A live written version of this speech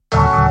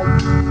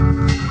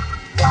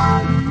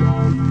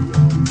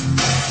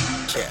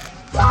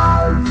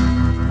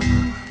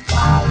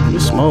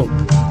Shmoov.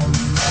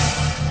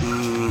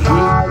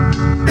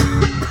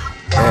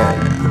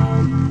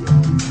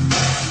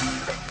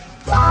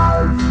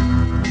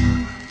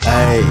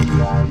 Hey,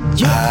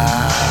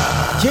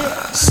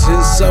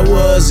 since I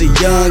was a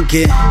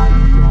youngin',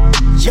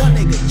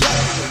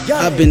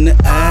 I've been the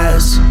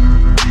ass.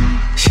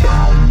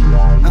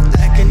 I'm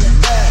acting the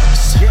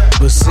ass.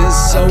 But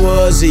since I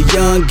was a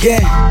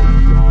youngin',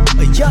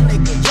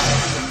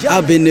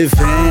 I've been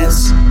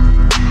advanced.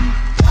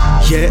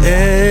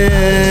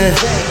 Yeah,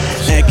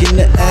 acting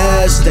the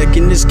ass,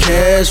 stacking this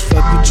cash.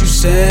 Fuck what you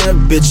saying,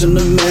 bitch, I'm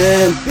the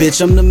man.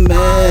 Bitch, I'm the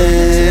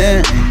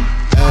man.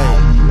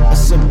 I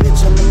said,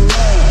 bitch, I'm the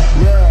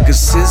man. Cause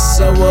since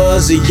I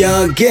was a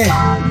youngin',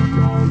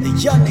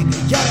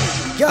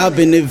 I've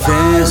been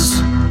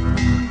advanced.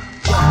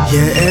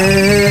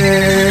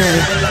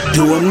 Yeah,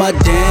 doing my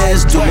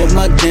dance,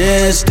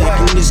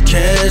 stacking this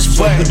cash.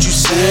 Fuck what you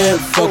saying,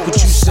 fuck what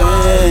you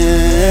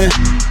saying.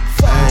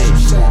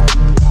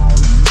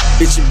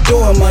 Bitch, I'm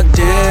doing my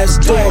dance,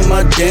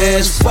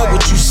 fuck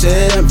what you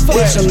said.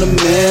 Bitch, I'm the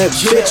man,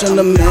 bitch, I'm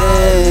the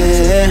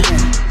man.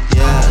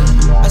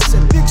 Yeah, I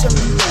said, bitch, I'm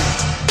the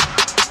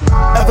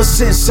man. Ever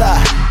since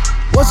I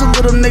was a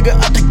little nigga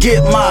out to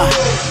get my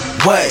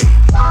way,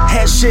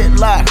 had shit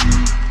locked,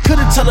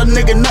 couldn't tell a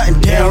nigga nothing,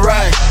 damn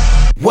right.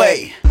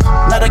 Wait,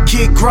 now the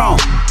kid grown,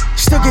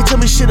 still can't tell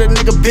me shit, a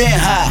nigga been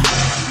high.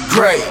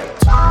 Great,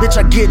 bitch,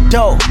 I get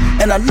dope,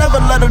 and I never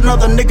let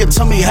another nigga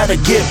tell me how to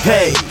get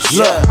paid.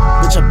 Look,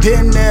 bitch, I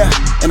been there,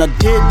 and I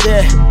did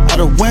that. I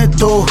done went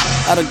through,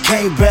 I done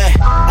came back.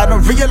 I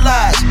done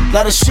realized a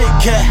lot of shit,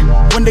 cat.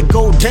 When they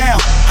go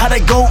down, how they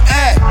gon'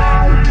 act?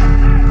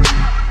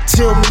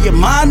 Tell me and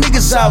my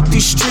niggas out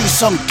these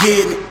streets, I'm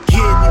getting it.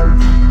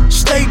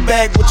 Stay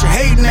back with your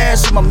hating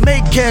ass, I'ma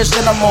make cash,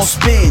 then I'm gon'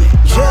 spend it.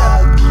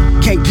 Yeah,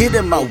 can't get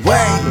in my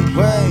way.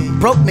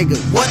 Broke nigga,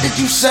 what did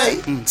you say?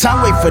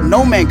 Time wait for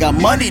no man, got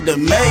money to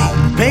make.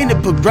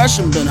 Painted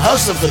progression, been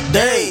hustling for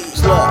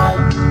days. Look,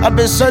 I've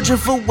been searching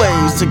for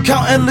ways to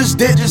count endless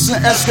digits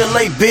and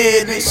escalate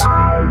business.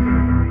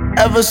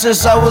 Ever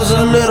since I was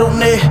a little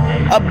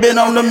nigga, I've been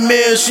on the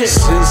mission.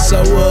 Since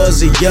I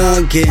was a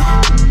youngin',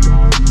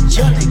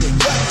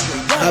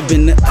 I've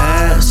been the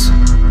ass.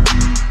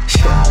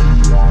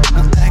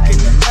 I'm acting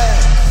the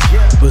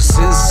ass. But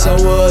since I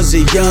was a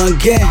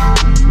youngin',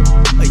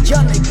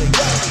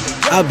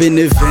 I've been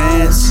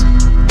advanced.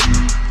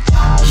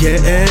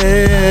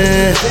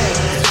 Yeah,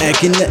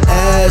 acting the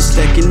ass,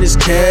 stacking this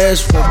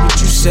cash. Fuck what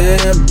you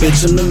saying,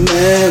 bitch, I'm the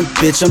man.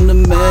 Bitch, I'm the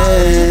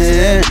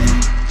man.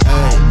 I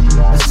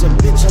said,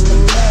 bitch, I'm the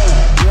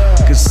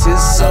man. Cause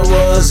since I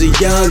was a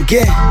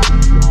youngin',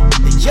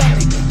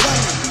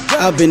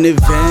 I've been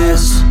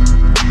advanced.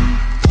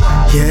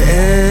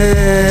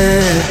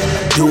 Yeah,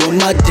 doing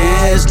my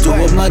dance,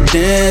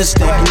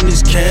 stacking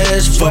this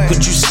cash. Fuck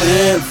what you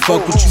saying,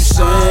 fuck what you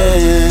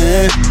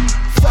saying.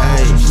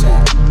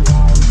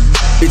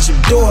 Bitch, I'm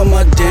doing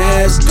my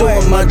dance,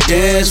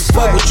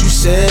 fuck what you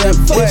said.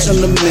 Bitch, I'm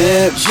the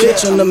man,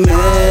 bitch, I'm the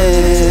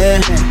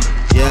man.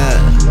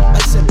 Yeah, I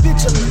said,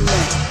 bitch, I'm the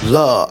man.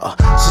 Lord,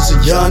 since a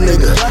young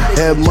nigga,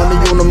 had money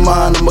on the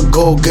mind, I'm a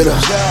go-getter.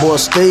 Boy, I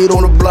stayed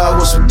on the block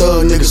with some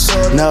thug niggas.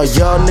 Now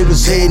y'all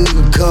niggas hate,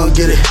 nigga, come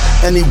get it.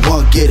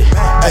 Anyone get it.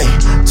 Hey,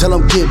 tell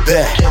them get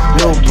back.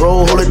 Yo,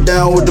 bro, hold it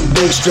down with the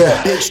big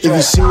strap. If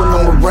you see when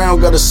I'm around,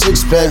 got a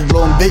six-pack,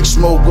 blowing big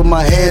smoke with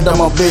my hand on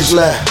my bitch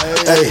lap.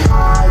 Hey,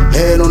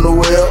 head on the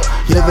wheel,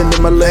 living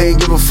in my lane,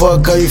 give a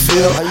fuck how you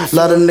feel.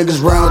 Lot of niggas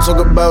round talk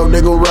about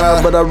they gon'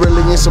 ride, but I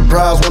really ain't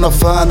surprised when I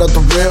find out the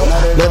real.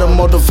 Let them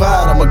all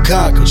divide, I'ma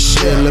conquer.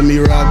 Shit, let me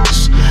rock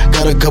this.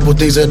 Got a couple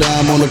things that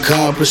I'm on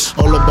accomplish.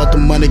 All about the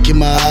money, keep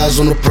my eyes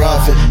on the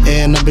profit.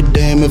 And I'll be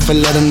damned if I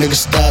let a nigga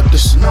stop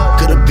this.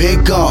 Could've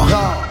been gone,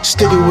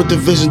 sticking with the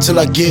vision till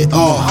I get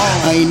on.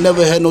 I ain't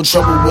never had no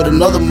trouble with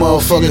another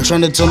motherfucker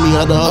tryna tell me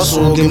how to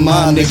hustle or get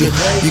mine, nigga.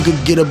 You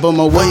could get up on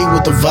my way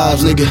with the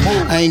vibes, nigga.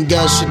 I ain't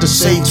got shit to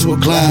say to a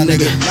client,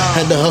 nigga.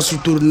 Had to hustle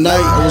through the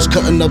night. I was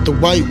cutting up the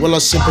white while I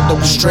sip it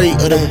double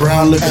straight of the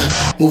brown liquor.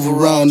 Move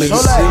around, nigga.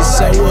 Since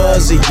I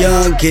was a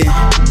youngin',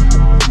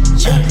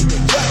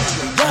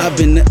 I've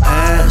been the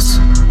ass.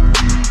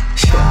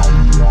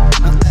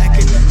 I'm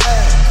acting the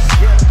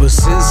ass. But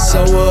since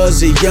I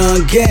was a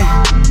youngin',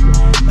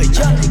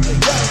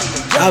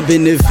 I've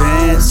been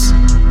advanced.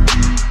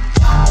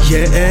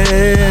 Yeah,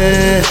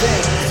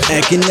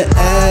 acting the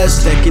ass,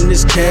 stacking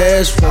this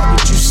cash. Fuck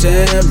what you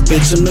saying,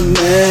 bitch, I'm the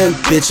man.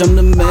 Bitch, I'm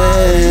the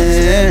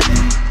man.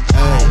 I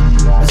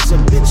said,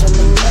 bitch, I'm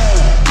the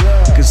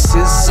man. Cause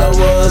since I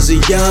was a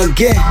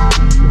youngin',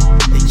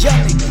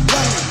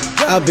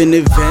 I've been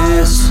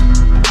advanced.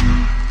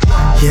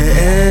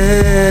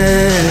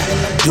 Yeah,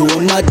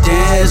 doing my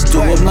dance,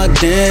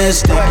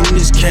 stacking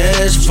this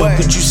cash. Fuck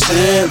what you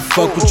saying,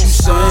 fuck what you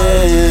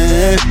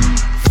saying.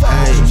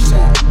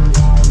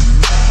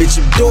 Bitch,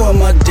 I'm doing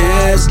my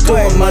dance,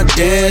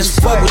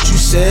 fuck what you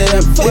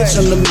said. Bitch,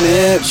 I'm the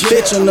man,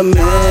 bitch, I'm the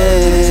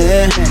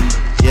man.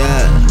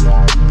 Yeah.